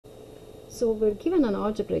So we're given an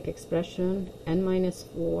algebraic expression n minus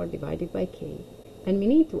 4 divided by k, and we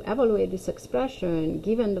need to evaluate this expression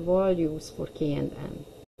given the values for k and n.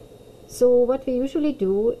 So what we usually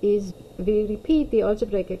do is we repeat the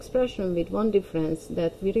algebraic expression with one difference,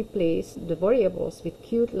 that we replace the variables with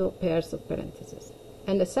cute little pairs of parentheses.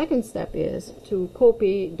 And the second step is to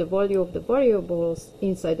copy the value of the variables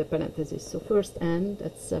inside the parentheses. So first n,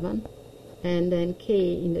 that's 7, and then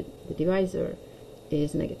k in the divisor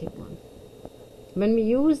is -1. When we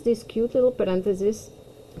use these cute little parentheses,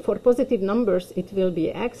 for positive numbers it will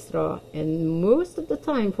be extra, and most of the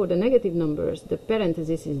time for the negative numbers the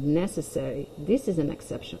parenthesis is necessary. This is an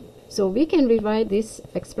exception. So we can rewrite this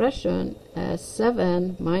expression as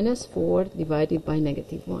 7 minus 4 divided by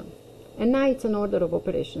 -1. And now it's an order of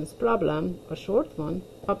operations problem, a short one.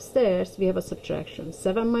 Upstairs we have a subtraction.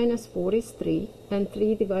 7 minus 4 is 3, and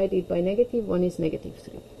 3 divided by -1 is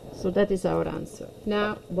 -3. So that is our answer.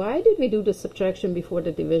 Now, why did we do the subtraction before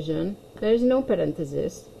the division? There is no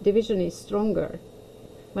parenthesis. Division is stronger.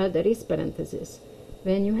 Well, there is parenthesis.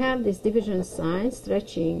 When you have this division sign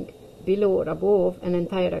stretching below or above an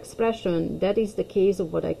entire expression, that is the case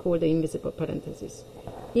of what I call the invisible parenthesis.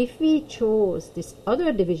 If we chose this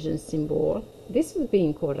other division symbol, this would be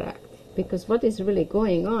incorrect, because what is really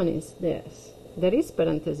going on is this. There is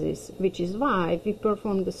parenthesis, which is why we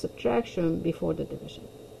perform the subtraction before the division.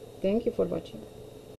 Thank you for watching.